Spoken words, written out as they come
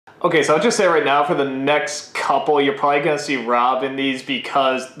Okay, so I'll just say right now, for the next couple, you're probably going to see Rob in these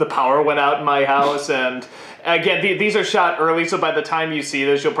because the power went out in my house, and again, these are shot early, so by the time you see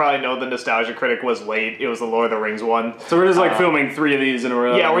this, you'll probably know the Nostalgia Critic was late. It was the Lord of the Rings one. So we're just like filming 3 of these in a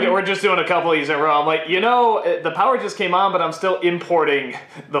row. Yeah, we're just doing a couple of these in a row. I'm like, the power just came on, but I'm still importing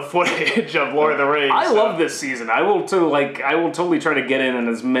the footage of Lord of the Rings. I love this season. I will totally try to get in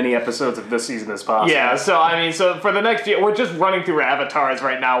as many episodes of this season as possible. Yeah, so for the next year, we're just running through avatars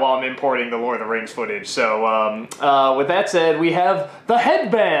right now while I'm importing the Lord of the Rings footage. So with that said, we have the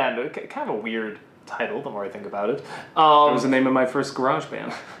Headband. Kind of a weird title, the more I think about it. It was the name of my first garage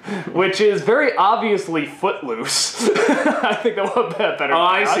band. Which is very obviously Footloose. I think that would be better. Oh,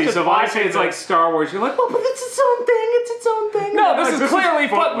 I see. So if I say it's like Star Wars, you're like, well, but it's its own thing. It's its own thing. No, this is clearly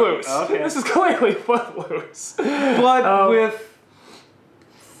Footloose. Okay. This is clearly Footloose. But with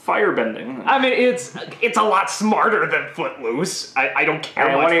firebending. I mean, it's a lot smarter than Footloose. I don't care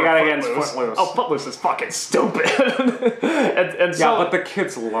much what do you got Footloose. against Footloose? Oh, Footloose is fucking stupid. and so, yeah, but the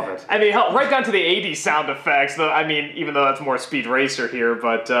kids love it. I mean, hell, right down to the 80s sound effects. Though, I mean, even though that's more Speed Racer here,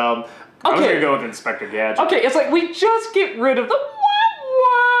 but I was gonna go with Inspector Gadget. Okay, it's like we just get rid of the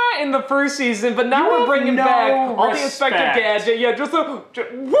wah-wah in the first season, but now we're bringing back all the Inspector Gadget. Yeah, just the.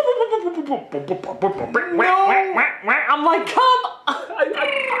 I'm like, come on.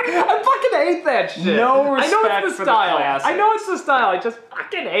 I fucking hate that shit. No respect I know it's the for style. the classics. I know it's the style. I just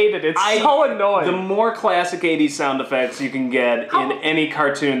fucking hate it. It's so annoying. The more classic 80s sound effects you can get in any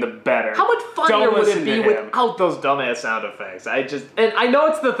cartoon, the better. How much funnier would it be without those dumbass sound effects? And I know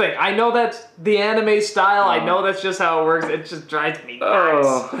it's the thing. I know that's the anime style. I know that's just how it works. It just drives me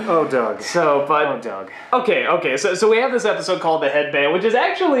nuts. Oh, Doug. Doug. Okay. So we have this episode called The Headband, which is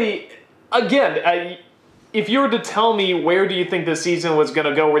actually, again, if you were to tell me where do you think this season was going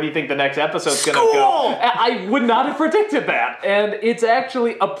to go, where do you think the next episode's going to go, I would not have predicted that. And it's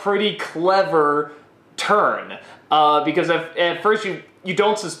actually a pretty clever turn. Because at first you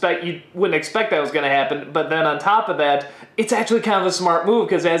don't suspect, you wouldn't expect that was going to happen, but then on top of that, it's actually kind of a smart move,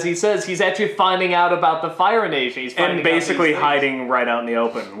 because as he says, he's actually finding out about the Fire Nation. He's and basically hiding right out in the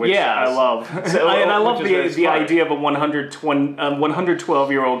open, which I love. So, and I love the idea of a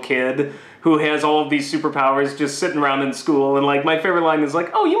 112-year-old kid who has all of these superpowers just sitting around in school, and like my favorite line is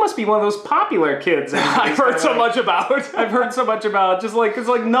like, oh, you must be one of those popular kids. I've heard so much about. Just like, it's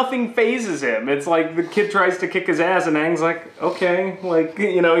like nothing phases him. It's like the kid tries to kick his ass and Aang's like, okay, like,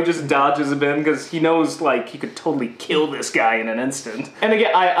 he just dodges a bit because he knows like he could totally kill this guy in an instant. And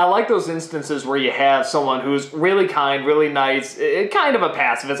again, I like those instances where you have someone who's really kind, really nice, kind of a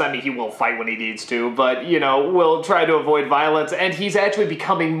pacifist. I mean, he will fight when he needs to, but, will try to avoid violence, and he's actually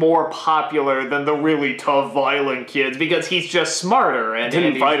becoming more popular than the really tough, violent kids because he's just smarter. And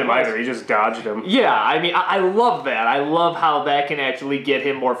didn't fight him either. He just dodged him. Yeah, I mean, I love that. I love how that can actually get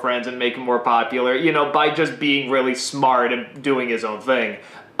him more friends and make him more popular, by just being really smart and doing his own thing.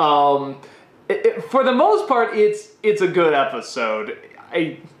 For the most part, it's a good episode.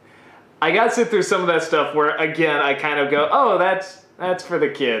 I gotta sit through some of that stuff where, again, I kind of go, oh, that's for the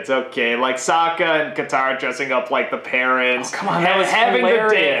kids, okay. Like Sokka and Katara dressing up like the parents. Oh, come on, that was having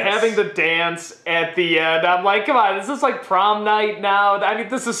the dance at the end. I'm like, come on, is this like prom night now? I mean,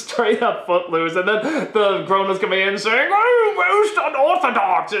 this is straight up Footloose. And then the grown-ups coming in saying, oh, most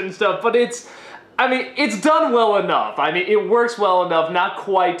unorthodox and stuff. But it's done well enough. I mean, it works well enough. Not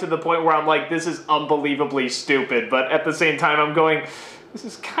quite to the point where I'm like, this is unbelievably stupid. But at the same time, I'm going, this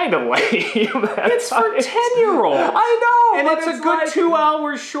is kind of lame. It's for 10-year-olds. I know, and it's a good 2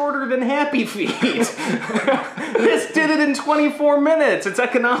 hours shorter than Happy Feet. This did it in 24 minutes. It's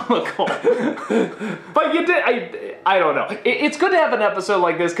economical. But you did. I don't know. It's good to have an episode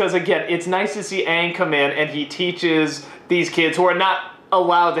like this because, again, it's nice to see Aang come in and he teaches these kids who are not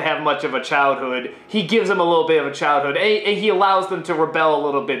allowed to have much of a childhood. He gives them a little bit of a childhood, and he allows them to rebel a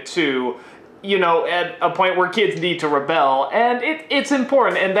little bit too. At a point where kids need to rebel, and it's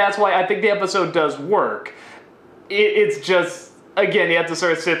important, and that's why I think the episode does work. It's just, again, you have to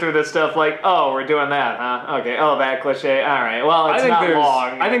sort of sit through this stuff like, oh, we're doing that, huh? Okay, oh, that cliche, all right, well, it's not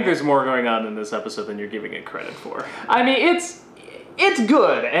long. I think there's more going on in this episode than you're giving it credit for. I mean, it's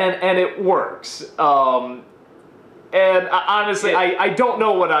good, and it works. And honestly, I don't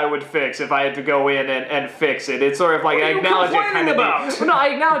know what I would fix if I had to go in and fix it. It's sort of like, I acknowledge it kind of no, I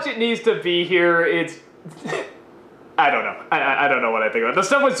acknowledge it needs to be here. It's I don't know. I don't know what I think about it. The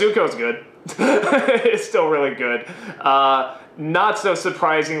stuff with Zuko's good. It's still really good. Not so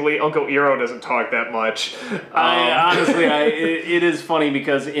surprisingly, Uncle Iroh doesn't talk that much. Honestly, it is funny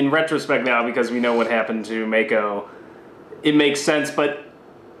because in retrospect now, because we know what happened to Mako, it makes sense, but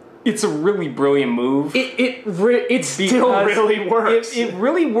it's a really brilliant move. It still really works. It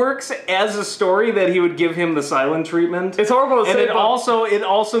really works as a story that he would give him the silent treatment. It's horrible to say, it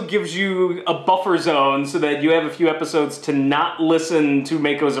also gives you a buffer zone so that you have a few episodes to not listen to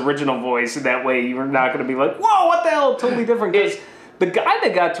Mako's original voice. That way you're not going to be like, whoa, what the hell? Totally different. Because the guy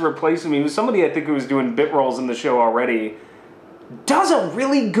that got to replace him, he was somebody I think who was doing bit roles in the show already, does a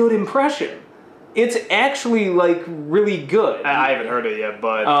really good impression. It's actually, like, really good. I haven't heard it yet,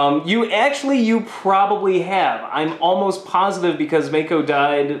 but... You probably have. I'm almost positive because Mako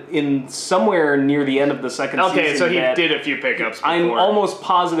died in somewhere near the end of the second season. Okay, so he did a few pickups before. I'm almost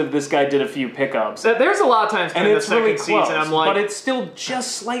positive this guy did a few pickups. There's a lot of times in the second season I'm like... But it's still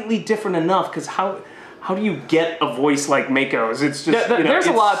just slightly different enough, because how do you get a voice like Mako's? It's just, there's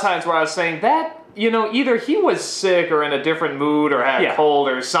a lot of times where I was saying that... either he was sick or in a different mood or had a cold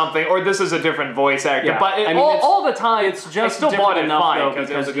or something, or this is a different voice actor. Yeah. But all the time, it's just still bought it enough, fine though,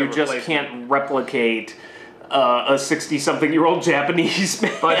 because you just can't replicate a 60-something-year-old Japanese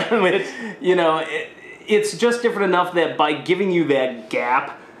man. But it's just different enough that by giving you that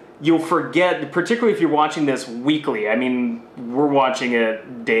gap, you'll forget, particularly if you're watching this weekly. I mean, we're watching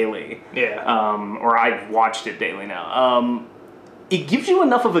it daily. Yeah. Or I've watched it daily now. It gives you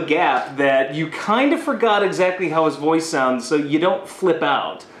enough of a gap that you kind of forgot exactly how his voice sounds, so you don't flip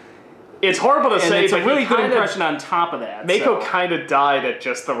out. It's horrible to say, it's but a really good impression on top of that. Mako kind of died at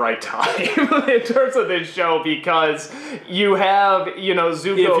just the right time in terms of this show, because you have,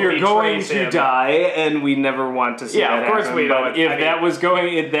 Zuko. If you're going to die, and we never want to see that happen. Yeah, of course we don't. That was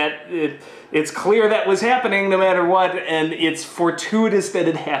going, it's clear that was happening no matter what, and it's fortuitous that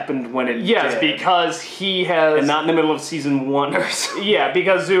it happened when it did. Yes, because he has... And not in the middle of season 1 or so. Yeah,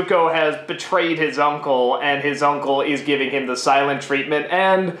 because Zuko has betrayed his uncle, and his uncle is giving him the silent treatment,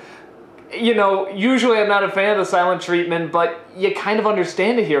 and... usually I'm not a fan of the silent treatment, but you kind of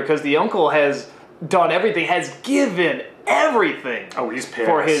understand it here, because the uncle has done everything, has given everything. Oh, he's pissed.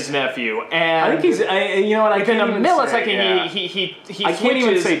 For his nephew. And I think he's, I within a millisecond, yeah. he I can't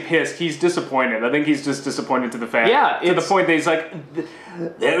even say pissed, he's disappointed. I think he's just disappointed to the fact. Yeah. To the point that he's like,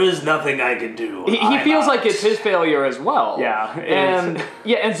 there is nothing I can do. He feels like it's his failure as well. Yeah. And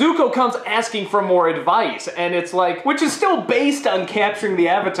Zuko comes asking for more advice, and it's like... Which is still based on capturing the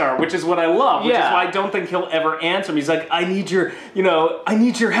Avatar, which is what I love, which is why I don't think he'll ever answer him. He's like, I need your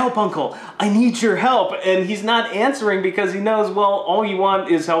help, Uncle. I need your help. And he's not answering because he knows, well, all you want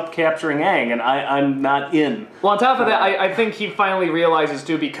is help capturing Aang, and I'm not in. Well, on top of that, I think he finally realizes,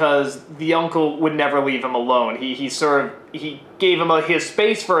 too, because the uncle would never leave him alone. He gave him his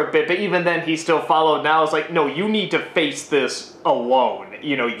space for a bit, but even then he still followed. Now it's like, no, you need to face this alone.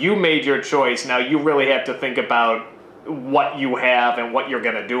 You made your choice. Now you really have to think about what you have and what you're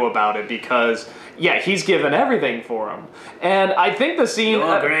going to do about it, because, he's given everything for him. And I think the scene...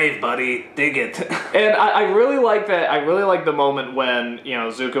 Your grave, buddy. Dig it. And I really like that. I really like the moment when,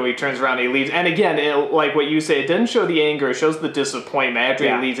 Zuko, he turns around and he leaves. And again, like what you say, it didn't show the anger. It shows the disappointment. After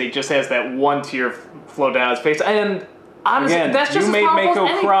he leaves, he just has that one tear flow down his face. And... honestly, that's just you made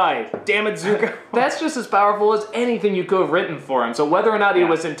Mako cry. Damn it, Zuko. That's just as powerful as anything you could have written for him. So whether or not it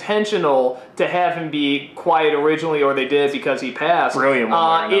was intentional to have him be quiet originally, or they did because he passed, brilliant.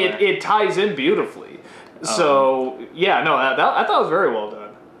 It ties in beautifully. So I thought it was very well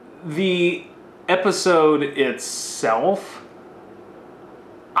done. The episode itself,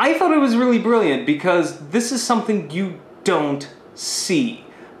 I thought it was really brilliant, because this is something you don't see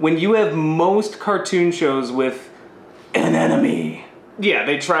when you have most cartoon shows with an enemy. Yeah,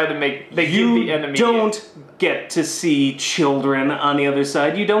 they try to give the enemy... You don't get to see children on the other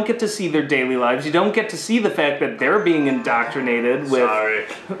side. You don't get to see their daily lives. You don't get to see the fact that they're being indoctrinated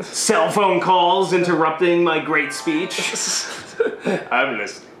with cell phone calls interrupting my great speech. I'm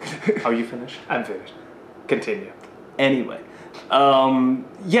listening. Are you finished? I'm finished. Continue. Anyway.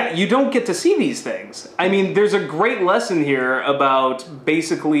 You don't get to see these things. I mean, there's a great lesson here about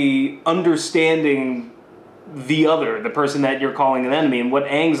basically understanding the person that you're calling an enemy. And what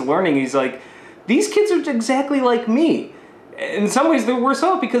Aang's learning, he's like, these kids are exactly like me. In some ways, they're worse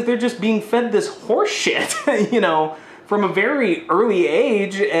off because they're just being fed this horse shit, from a very early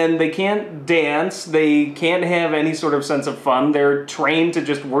age, and they can't dance, they can't have any sort of sense of fun, they're trained to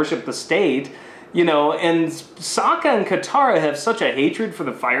just worship the state, and Sokka and Katara have such a hatred for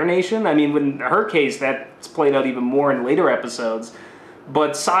the Fire Nation. I mean, in her case, that's played out even more in later episodes.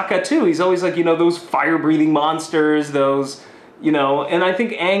 But Sokka, too, he's always like, those fire-breathing monsters, those, You know, and I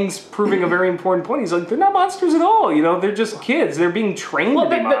think Aang's proving a very important point. He's like, they're not monsters at all. You know, they're just kids. They're being trained to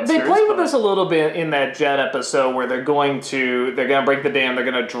be monsters. They play with this a little bit in that Jet episode where they're going to break the dam. They're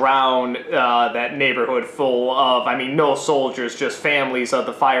going to drown that neighborhood full of, I mean, no soldiers, just families of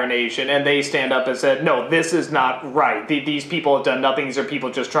the Fire Nation. And they stand up and said, no, this is not right. These people have done nothing. These are people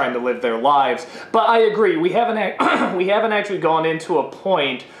just trying to live their lives. But I agree. We haven't actually gone into a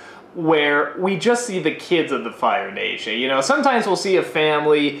point where we just see the kids of the Fire Nation. You know, sometimes we'll see a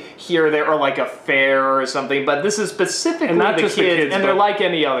family here or there, or like a fair or something, but this is specifically and not just the kids, and they're like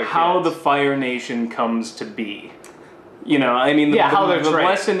any other how kids. The Fire Nation comes to be. You know, I mean, the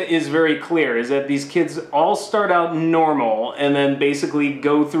lesson is very clear, is that these kids all start out normal and then basically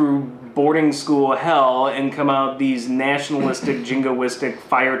go through boarding school hell and come out these nationalistic, jingoistic,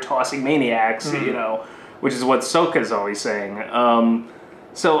 fire-tossing maniacs, you know, which is what Sokka's always saying.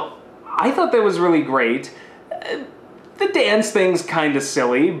 So I thought that was really great. The dance thing's kind of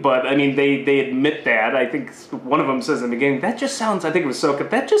silly, but I mean, they admit that. I think one of them says in the game, that just sounds, I think it was Sokka,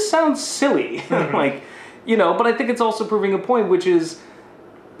 that just sounds silly. Like, you know, but I think it's also proving a point, which is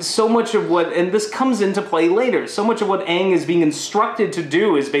so much of what, and this comes into play later, so much of what Aang is being instructed to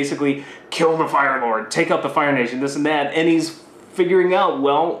do is basically kill the Fire Lord, take out the Fire Nation, this and that, and he's figuring out,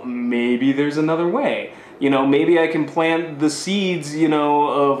 well, maybe there's another way. You know, maybe I can plant the seeds, you know,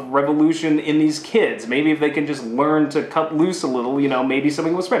 of revolution in these kids. Maybe if they can just learn to cut loose a little, you know, maybe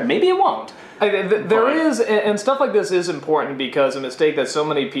something will spread. Maybe it won't. There is, and stuff like this is important because a mistake that so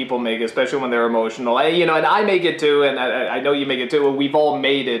many people make, especially when they're emotional, you know, and I make it too, and I know you make it too, and we've all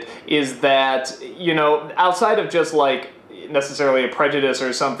made it, is that, you know, outside of just like necessarily a prejudice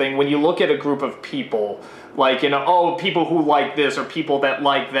or something, when you look at a group of people, like, you know, oh, people who like this or people that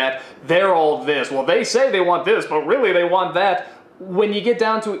like that, they're all this. Well, they say they want this, but really they want that. When you get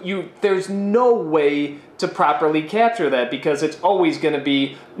down to it, there's no way to properly capture that because it's always going to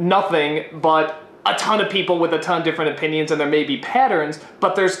be nothing but a ton of people with a ton of different opinions, and there may be patterns,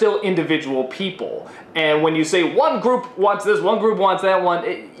 but they're still individual people. And when you say one group wants this, one group wants that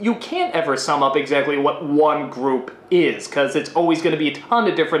one, you can't ever sum up exactly what one group is, because it's always going to be a ton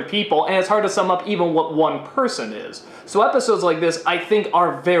of different people, and it's hard to sum up even what one person is. So episodes like this, I think,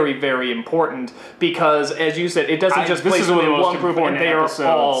 are very, very important, because, as you said, it doesn't just place them in one group, and they are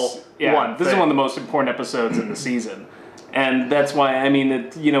all one. This is one of the most important episodes in the season. And that's why, I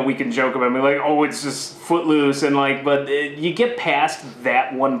mean, you know, we can joke about it, like, oh, it's just Footloose, and like, but you get past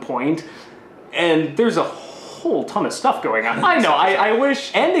that one point, and there's a whole ton of stuff going on. I know, I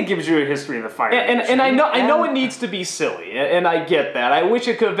wish... And it gives you a history of the Fire Nation. And I know it needs to be silly, and I get that. I wish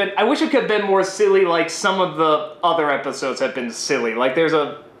it could have been more silly like some of the other episodes have been silly. Like, there's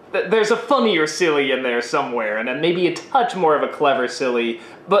a funnier silly in there somewhere, and then maybe a touch more of a clever silly,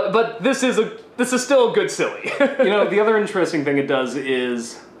 but this is still a good silly. You know, the other interesting thing it does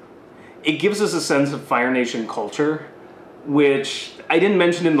is it gives us a sense of Fire Nation culture, which I didn't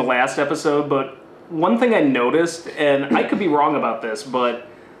mention in the last episode, but one thing I noticed, and I could be wrong about this, but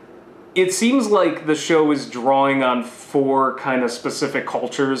it seems like the show is drawing on 4 kind of specific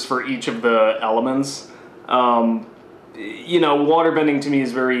cultures for each of the elements. You know, waterbending to me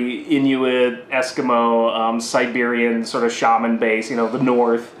is very Inuit, Eskimo, Siberian, sort of shaman base, you know, the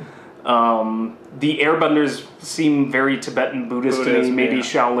North. The Airbenders seem very Tibetan Buddhist to me, maybe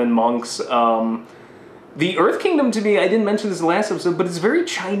Shaolin monks. The Earth Kingdom to me, I didn't mention this in the last episode, but it's very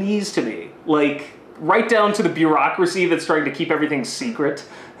Chinese to me. Like, right down to the bureaucracy that's trying to keep everything secret.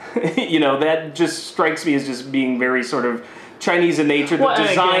 You know, that just strikes me as just being very sort of Chinese in nature. The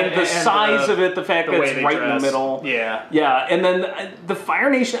design, the size of it, the fact that it's right in the middle. Yeah. Yeah, and then the Fire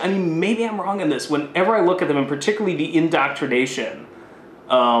Nation, I mean, maybe I'm wrong on this. Whenever I look at them, and particularly the indoctrination,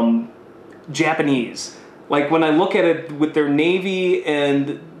 Japanese. Like, when I look at it with their navy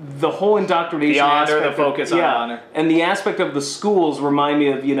and the whole indoctrination the honor, aspect, the focus on honor, and the aspect of the schools remind me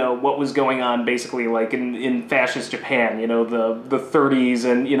of, you know, what was going on basically like in fascist Japan, you know, the 30s,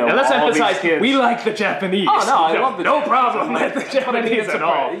 and you know, and let's all emphasize these kids. We like the Japanese. Oh no, I love the no problem with the Japanese at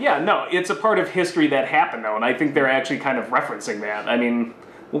all. Yeah, no, it's a part of history that happened though, and I think they're actually kind of referencing that. I mean,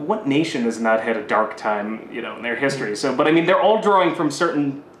 well, what nation has not had a dark time, you know, in their history? So, but I mean, they're all drawing from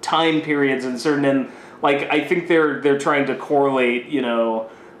certain time periods and certain, and like I think they're trying to correlate, you know,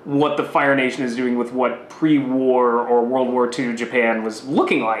 what the Fire Nation is doing with what pre-war or World War II Japan was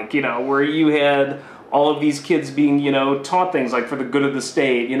looking like, you know, where you had all of these kids being, you know, taught things like for the good of the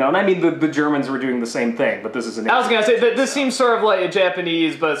state, you know, and I mean the Germans were doing the same thing, but this is an... I was going to say, that this seems sort of like a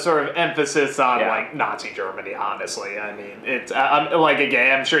Japanese, but sort of emphasis on, like, Nazi Germany, honestly. I mean, it's, like,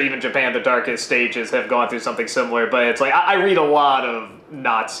 again, I'm sure even Japan, the darkest stages, have gone through something similar, but it's like, I read a lot of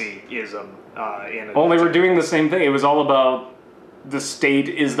Nazism in it. Well, they were doing the same thing. It was all about the state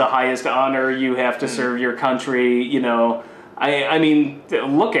is the highest honor. You have to serve your country. You know, I mean,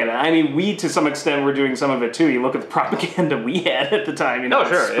 look at it. I mean, we to some extent were doing some of it too. You look at the propaganda we had at the time. You know, Oh,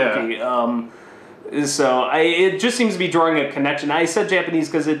 sure, spooky. So it just seems to be drawing a connection. I said Japanese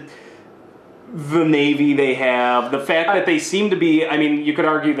because the Navy they have, the fact that they seem to be, I mean, you could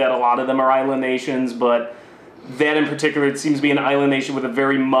argue that a lot of them are island nations, but that in particular, it seems to be an island nation with a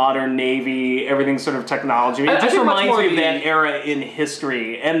very modern Navy, everything's sort of technology. It just reminds me of that era in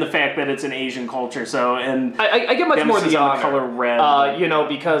history, and the fact that it's an Asian culture, so, and I get much more the honor. color red. You know,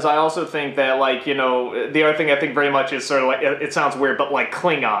 because I also think that, like, you know, the other thing I think very much is sort of like, it sounds weird, but like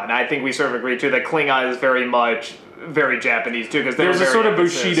Klingon. I think we sort of agree too that Klingon is very much very Japanese too, because there's a sort of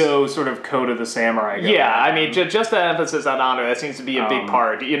Bushido sort of code of the samurai. Yeah, I mean, just the emphasis on honor, that seems to be a big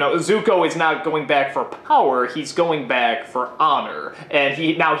part. You know, Zuko is not going back for power, he's going back for honor. And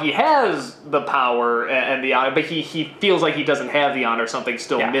he has the power and the honor, but he feels like he doesn't have the honor, something's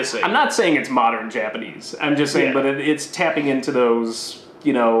still missing. I'm not saying it's modern Japanese, I'm just saying, but it's tapping into those,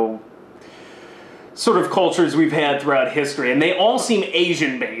 you know, sort of cultures we've had throughout history, and they all seem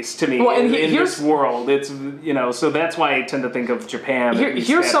Asian-based to me in this world. It's, you know, so that's why I tend to think of Japan.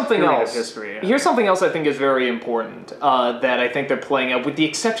 Here's something else. History, Here's something else I think is very important that I think they're playing out, with the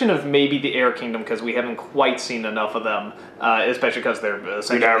exception of maybe the Air Kingdom, because we haven't quite seen enough of them, especially because they're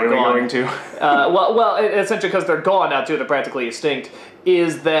essentially gone. Going to. well, essentially because they're gone now too. They're practically extinct.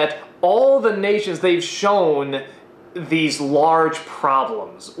 Is that all the nations they've shown these large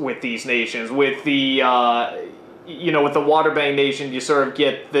problems with these nations, with the you know, with the Waterbang Nation, you sort of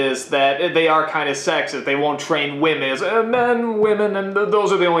get this, that they are kind of sexist. They won't train women as men, women, and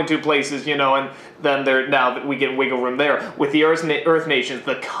those are the only two places, you know, and then now that we get wiggle room there. With the Earth Nations,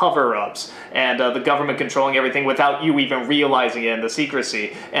 the cover-ups, and the government controlling everything without you even realizing it, and the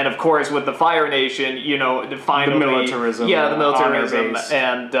secrecy. And of course, with the Fire Nation, you know, finally... The militarism. Yeah, the militarism,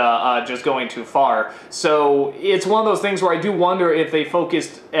 and just going too far. So it's one of those things where I do wonder if they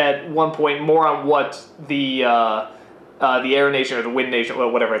focused at one point more on what the Air Nation or the Wind Nation,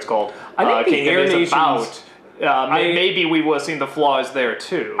 or whatever it's called, I think the Air Nation about. Maybe we will have seen the flaws there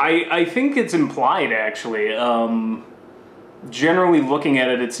too. I think it's implied, actually. Generally looking at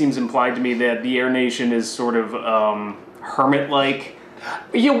it, it seems implied to me that the Air Nation is sort of hermit-like.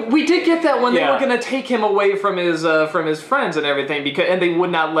 Yeah, we did get that when they were going to take him away from his friends and everything, and they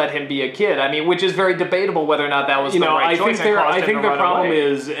would not let him be a kid. I mean, which is very debatable whether or not that was the right choice. I think the problem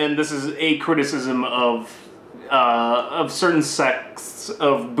is, and this is a criticism of certain sects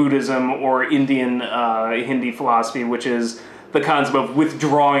of Buddhism or Indian Hindi philosophy, which is the concept of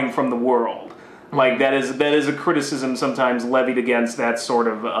withdrawing from the world. Like that is a criticism sometimes levied against that sort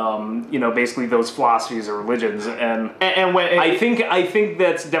of you know, basically those philosophies or religions, and when I think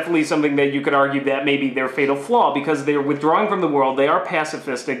that's definitely something that you could argue that may be their fatal flaw, because they're withdrawing from the world. They are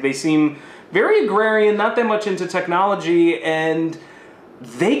pacifistic. They seem very agrarian, not that much into technology, and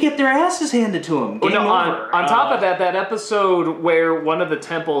they get their asses handed to them. On top of that episode where one of the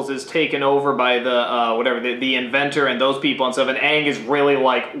temples is taken over by the inventor and those people and stuff, and Aang is really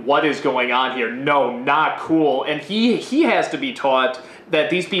like, what is going on here? No, not cool. And he has to be taught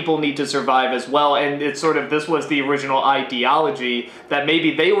that these people need to survive as well, and it's sort of, this was the original ideology that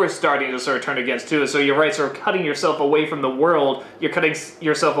maybe they were starting to sort of turn against too. So you're right, sort of cutting yourself away from the world, you're cutting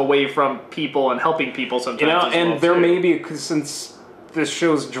yourself away from people and helping people sometimes. You know, as and well, there too. may be, since this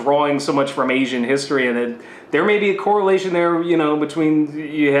show's drawing so much from Asian history, and there may be a correlation there, you know, between,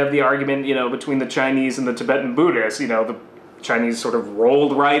 you have the argument, you know, between the Chinese and the Tibetan Buddhists. You know, the Chinese sort of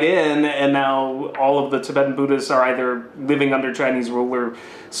rolled right in, and now all of the Tibetan Buddhists are either living under Chinese rule or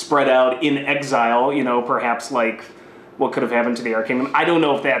spread out in exile, you know, perhaps like what could have happened to the Air Kingdom. I don't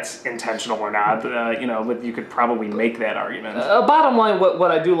know if that's intentional or not, you know, but you could probably make that argument. Bottom line,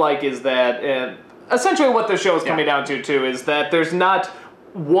 what I do like is that... essentially what the show is coming down to, too, is that there's not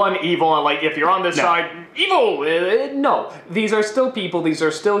one evil, and like, if you're on this side, evil! No. These are still people, these are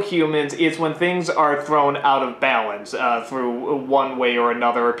still humans. It's when things are thrown out of balance through one way or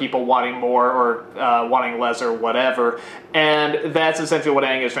another, or people wanting more or wanting less or whatever. And that's essentially what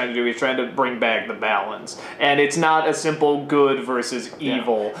Aang is trying to do. He's trying to bring back the balance. And it's not a simple good versus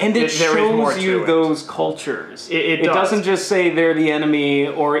evil. And it shows you those cultures. It doesn't just say they're the enemy,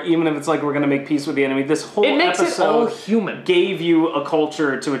 or even if it's like we're going to make peace with the enemy. This whole episode it all human. Gave you a culture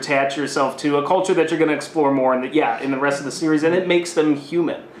to attach yourself to, a culture that you're going to explore more in the rest of the series, and it makes them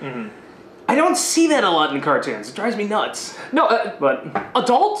human. Mm-hmm. I don't see that a lot in cartoons. It drives me nuts. No, but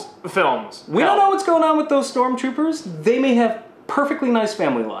adult films. We don't know what's going on with those stormtroopers. They may have perfectly nice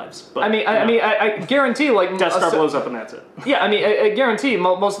family lives. But, I guarantee, like... Death Star blows up and that's it. Yeah, I guarantee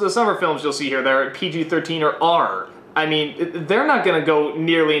most of the summer films you'll see here, they're PG-13 or R. I mean, they're not going to go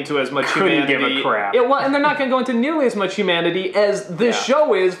nearly into as much Couldn't humanity. give a crap. And they're not going to go into nearly as much humanity as this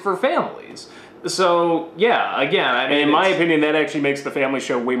show is for families. So, yeah, again, I mean... And in my opinion, that actually makes the family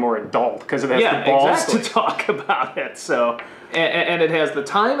show way more adult, because it has the balls to talk about it, so... And it has the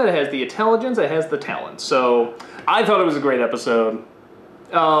time, it has the intelligence, it has the talent, so... I thought it was a great episode.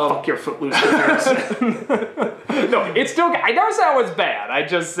 Fuck your Footloose comparison. No, it's still... I never said it was bad, I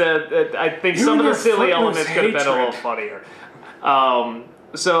just said that I think some of the silly elements could have been a little funnier.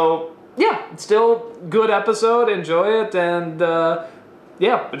 So, yeah, it's still good episode, enjoy it, and,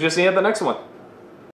 yeah, we'll just see you at the next one.